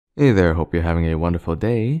Hey there, hope you're having a wonderful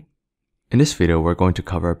day. In this video, we're going to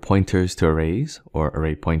cover pointers to arrays, or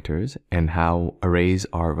array pointers, and how arrays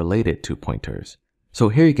are related to pointers. So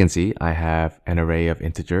here you can see I have an array of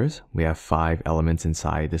integers. We have 5 elements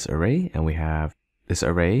inside this array, and we have this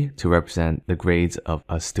array to represent the grades of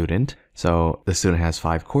a student. So the student has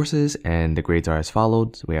 5 courses, and the grades are as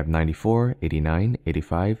follows. We have 94, 89,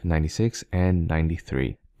 85, 96, and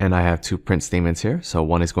 93. And I have 2 print statements here. So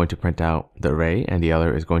one is going to print out the array and the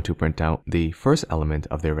other is going to print out the first element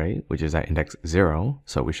of the array, which is at index 0.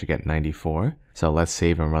 So we should get 94. So let's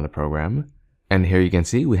save and run the program. And here you can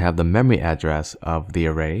see we have the memory address of the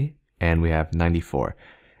array and we have 94.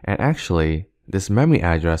 And actually, this memory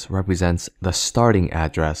address represents the starting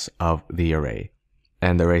address of the array.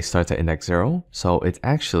 And the array starts at index 0. So it's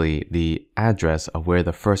actually the address of where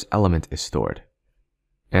the first element is stored.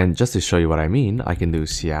 And just to show you what I mean, I can do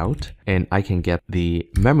cout and I can get the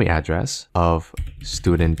memory address of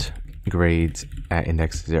student grades at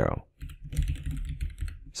index 0.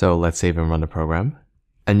 So let's save and run the program.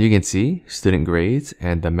 And you can see student grades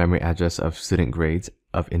and the memory address of student grades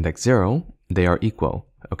of index 0, they are equal,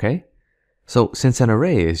 okay? So since an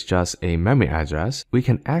array is just a memory address, we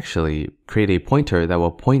can actually create a pointer that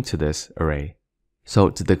will point to this array. So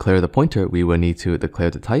to declare the pointer, we will need to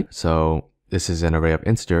declare the type. So this is an array of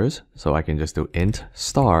integers, so I can just do int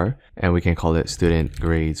star, and we can call it student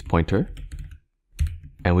grades pointer.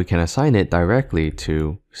 And we can assign it directly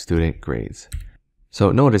to student grades.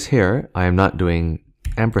 So notice here, I am not doing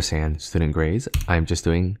ampersand student grades, I'm just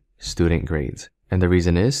doing student grades. And the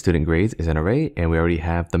reason is student grades is an array, and we already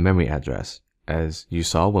have the memory address, as you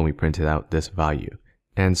saw when we printed out this value.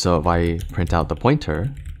 And so if I print out the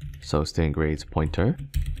pointer, so student grades pointer,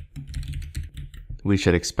 we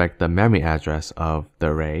should expect the memory address of the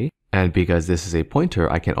array. And because this is a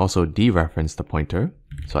pointer, I can also dereference the pointer.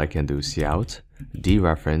 So I can do cout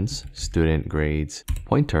dereference student grades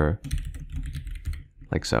pointer,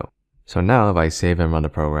 like so. So now if I save and run the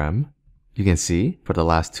program, you can see for the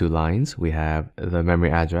last 2 lines, we have the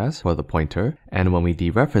memory address for the pointer. And when we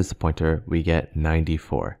dereference the pointer, we get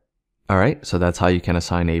 94. All right, so that's how you can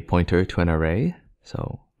assign a pointer to an array.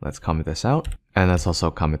 So let's comment this out. And let's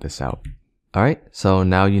also comment this out. Alright, so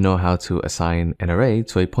now you know how to assign an array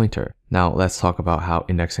to a pointer. Now let's talk about how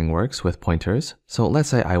indexing works with pointers. So let's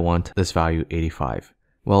say I want this value 85.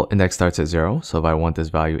 Well, index starts at 0, so if I want this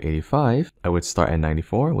value 85, I would start at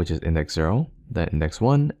 94, which is index 0, then index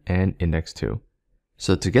 1, and index 2.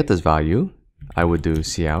 So to get this value, I would do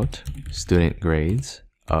cout student grades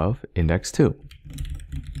of index 2.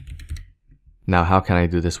 Now how can I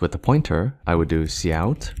do this with the pointer? I would do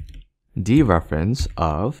cout dereference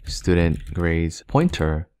of student grades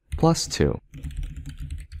pointer plus 2.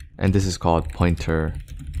 And this is called pointer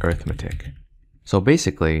arithmetic. So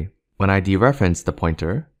basically, when I dereference the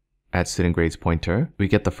pointer at student grades pointer, we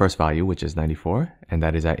get the first value, which is 94, and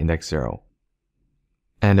that is at index 0.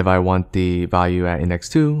 And if I want the value at index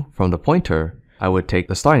 2 from the pointer, I would take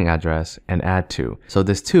the starting address and add 2. So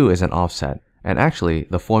this 2 is an offset. And actually,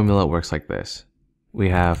 the formula works like this. We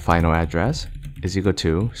have final address is equal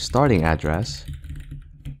to starting address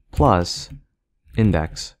plus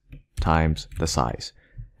index times the size.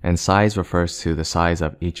 And size refers to the size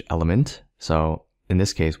of each element. So in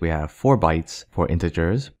this case, we have 4 bytes for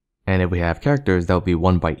integers. And if we have characters, that will be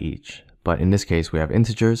 1 byte each. But in this case, we have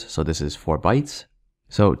integers, so this is 4 bytes.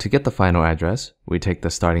 So to get the final address, we take the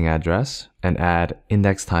starting address and add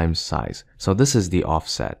index times size. So this is the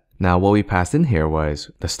offset. Now what we passed in here was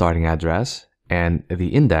the starting address and the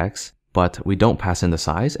index, but we don't pass in the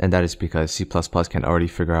size, and that is because C++ can already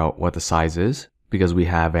figure out what the size is because we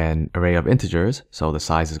have an array of integers, so the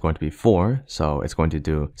size is going to be 4, so it's going to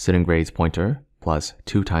do student grades pointer plus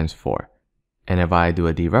 2 times 4. And if I do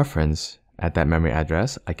a dereference at that memory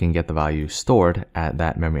address, I can get the value stored at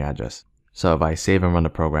that memory address. So if I save and run the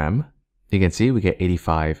program, you can see we get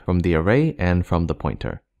 85 from the array and from the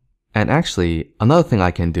pointer. And actually, another thing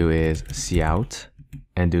I can do is cout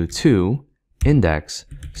and do 2 index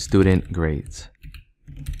student grades.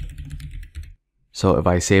 So if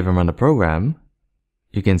I save and run the program,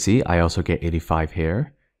 you can see I also get 85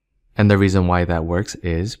 here. And the reason why that works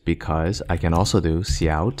is because I can also do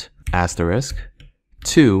cout asterisk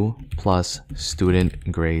 2 plus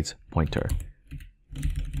student grades pointer.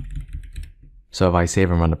 So if I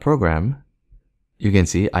save and run the program, you can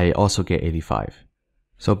see I also get 85.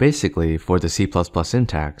 So basically for the C++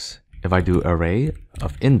 syntax, if I do array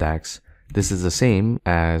of index, this is the same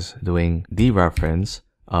as doing dereference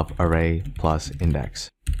of array plus index.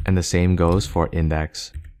 And the same goes for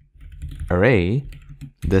index array.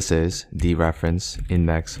 This is dereference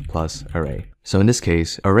index plus array. So in this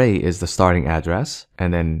case, array is the starting address,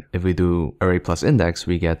 and then if we do array plus index,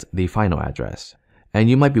 we get the final address. And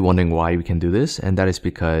you might be wondering why we can do this, and that is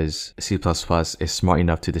because C++ is smart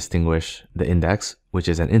enough to distinguish the index, which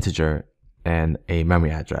is an integer, and a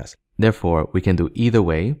memory address. Therefore, we can do either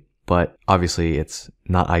way, but obviously it's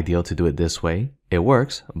not ideal to do it this way. It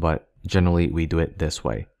works, but generally we do it this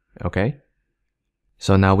way, okay?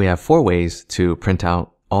 So now we have 4 ways to print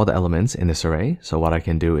out all the elements in this array. So what I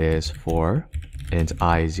can do is for int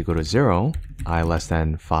I is equal to 0, I less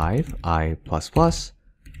than 5, I plus plus.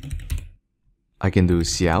 I can do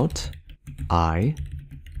cout I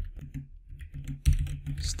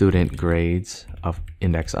student grades of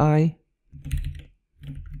index I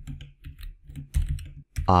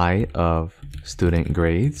of student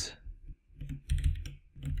grades,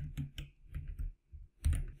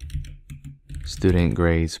 student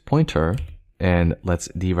grades pointer, and let's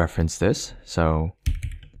dereference this. So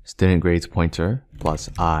student grades pointer plus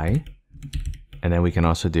I, and then we can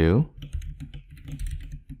also do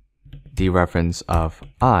dereference of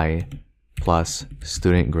I plus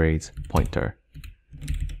student grades pointer.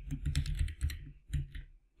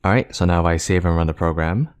 Alright, so now if I save and run the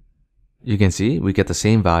program, you can see we get the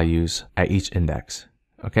same values at each index,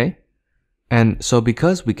 okay? And so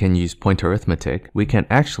because we can use pointer arithmetic, we can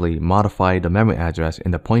actually modify the memory address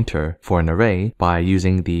in the pointer for an array by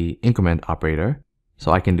using the increment operator.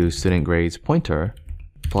 So I can do student grades pointer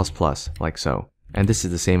plus plus, like so. And this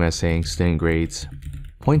is the same as saying student grades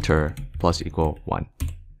pointer plus equal 1.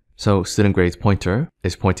 So student grades pointer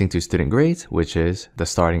is pointing to student grades, which is the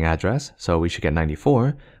starting address, so we should get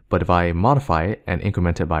 94. But if I modify it and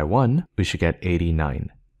increment it by 1, we should get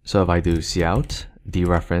 89. So if I do cout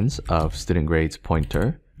dereference of student grades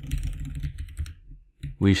pointer,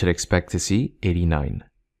 we should expect to see 89.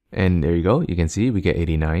 And there you go, you can see we get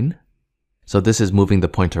 89. So this is moving the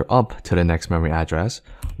pointer up to the next memory address.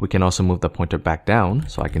 We can also move the pointer back down,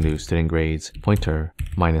 so I can do student grades pointer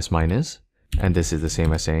minus minus, and this is the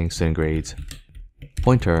same as saying student grades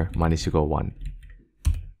pointer minus equal 1.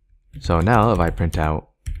 So now if I print out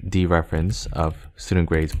dereference of student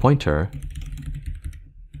grades pointer,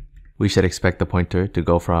 we should expect the pointer to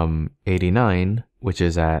go from 89, which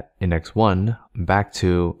is at index 1, back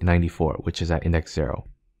to 94, which is at index 0.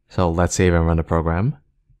 So let's save and run the program.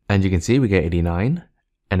 And you can see we get 89,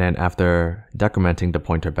 and then after decrementing the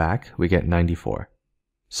pointer back, we get 94.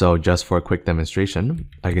 So just for a quick demonstration,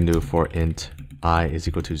 I can do for int I is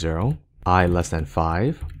equal to 0, I less than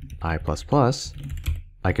 5, I plus plus.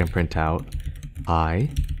 I can print out I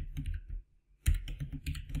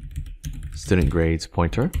student grades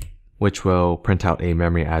pointer, which will print out a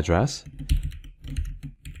memory address.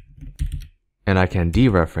 And I can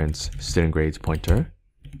dereference student grades pointer.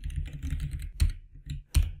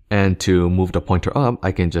 And to move the pointer up,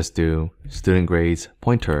 I can just do student grades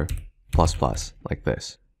pointer plus plus, like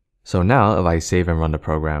this. So now if I save and run the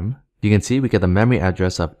program, you can see we get the memory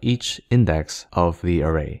address of each index of the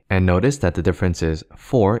array. And notice that the difference is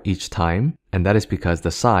 4 each time, and that is because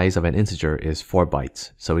the size of an integer is 4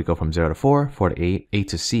 bytes. So we go from 0 to 4, 4 to 8, 8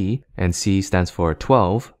 to C, and C stands for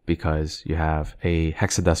 12 because you have a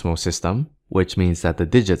hexadecimal system, which means that the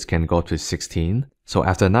digits can go up to 16. So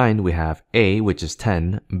after 9, we have A, which is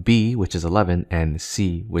 10, B, which is 11, and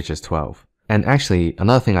C, which is 12. And actually,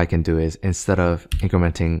 another thing I can do is, instead of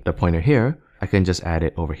incrementing the pointer here, I can just add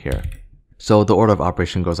it over here. So the order of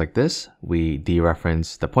operation goes like this. We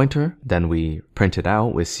dereference the pointer, then we print it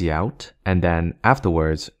out with cout, and then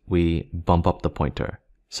afterwards, we bump up the pointer.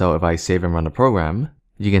 So if I save and run the program,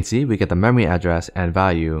 you can see we get the memory address and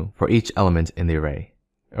value for each element in the array.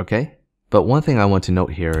 Okay? But one thing I want to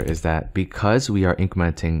note here is that because we are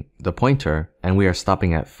incrementing the pointer and we are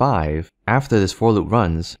stopping at 5, after this for loop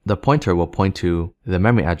runs, the pointer will point to the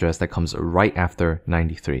memory address that comes right after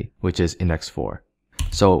 93, which is index 4.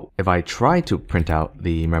 So if I try to print out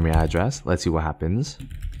the memory address, let's see what happens.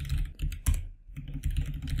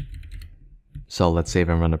 So let's save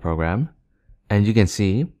and run the program. And you can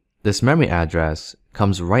see this memory address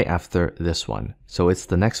comes right after this one. So it's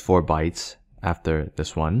the next 4 bytes after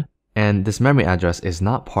this one. And this memory address is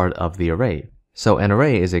not part of the array. So an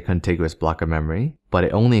array is a contiguous block of memory, but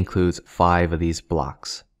it only includes 5 of these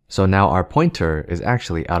blocks. So now our pointer is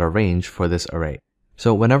actually out of range for this array.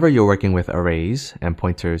 So whenever you're working with arrays and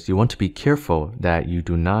pointers, you want to be careful that you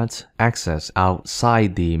do not access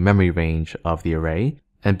outside the memory range of the array.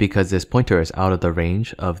 And because this pointer is out of the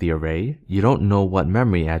range of the array, you don't know what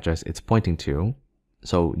memory address it's pointing to.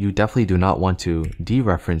 So you definitely do not want to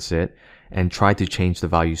dereference it and try to change the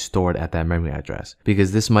value stored at that memory address,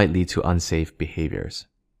 because this might lead to unsafe behaviors.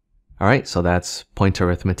 Alright, so that's pointer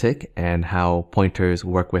arithmetic and how pointers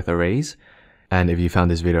work with arrays. And if you found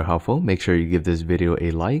this video helpful, make sure you give this video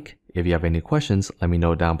a like. If you have any questions, let me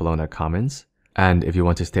know down below in the comments. And if you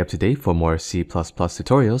want to stay up to date for more C++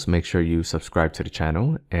 tutorials, make sure you subscribe to the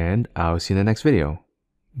channel, and I'll see you in the next video.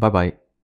 Bye bye.